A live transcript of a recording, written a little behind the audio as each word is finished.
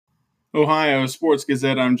Ohio Sports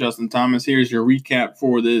Gazette. I'm Justin Thomas. Here's your recap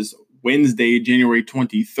for this Wednesday, January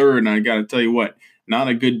 23rd. And I got to tell you what, not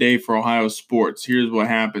a good day for Ohio sports. Here's what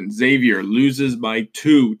happened. Xavier loses by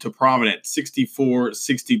 2 to Providence,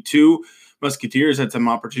 64-62. Musketeers had some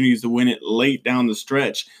opportunities to win it late down the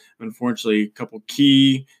stretch. Unfortunately, a couple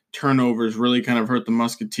key turnovers really kind of hurt the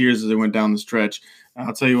Musketeers as they went down the stretch.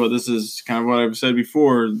 I'll tell you what, this is kind of what I've said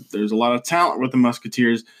before. There's a lot of talent with the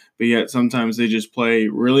Musketeers, but yet sometimes they just play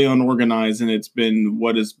really unorganized, and it's been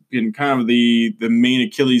what has been kind of the main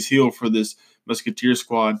Achilles heel for this Musketeer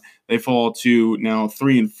squad. They fall to now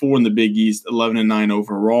 3-4 in the Big East, 11-9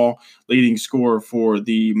 overall. Leading scorer for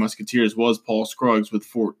the Musketeers was Paul Scruggs with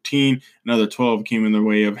 14. Another 12 came in the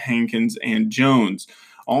way of Hankins and Jones.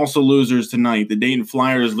 Also losers tonight, the Dayton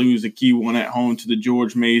Flyers lose a key one at home to the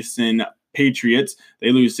George Mason Patriots.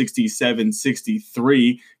 They lose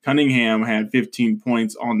 67-63. Cunningham had 15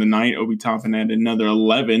 points on the night. Obi Toppin had another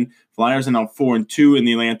 11. Flyers are now 4-2 in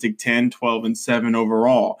the Atlantic 10, 12-7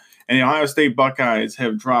 overall. And the Ohio State Buckeyes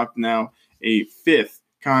have dropped now a fifth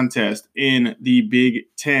contest in the Big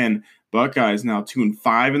Ten. Buckeyes now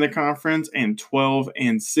 2-5 in the conference and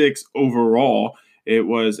 12-6 overall. It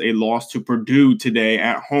was a loss to Purdue today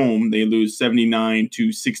at home. They lose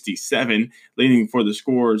 79-67. Leading for the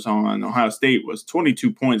scores on Ohio State was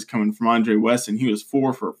 22 points coming from Andre Wesson. He was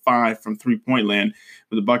 4 for 5 from three-point land,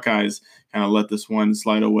 but the Buckeyes kind of let this one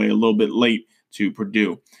slide away a little bit late to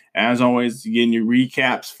Purdue. As always, again, your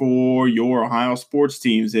recaps for your Ohio sports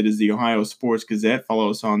teams. It is the Ohio Sports Gazette. Follow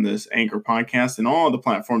us on this Anchor podcast and all the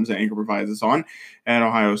platforms that Anchor provides us on at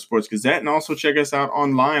Ohio Sports Gazette. And also check us out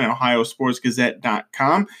online at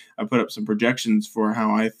ohiosportsgazette.com. I put up some projections for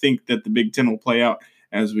how I think that the Big Ten will play out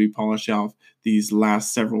as we polish off these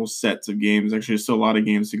last several sets of games. Actually, there's still a lot of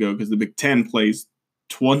games to go because the Big Ten plays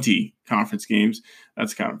 20 conference games.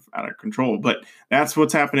 That's kind of out of control. But that's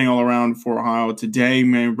what's happening all around for Ohio today.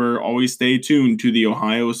 Remember, always stay tuned to the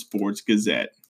Ohio Sports Gazette.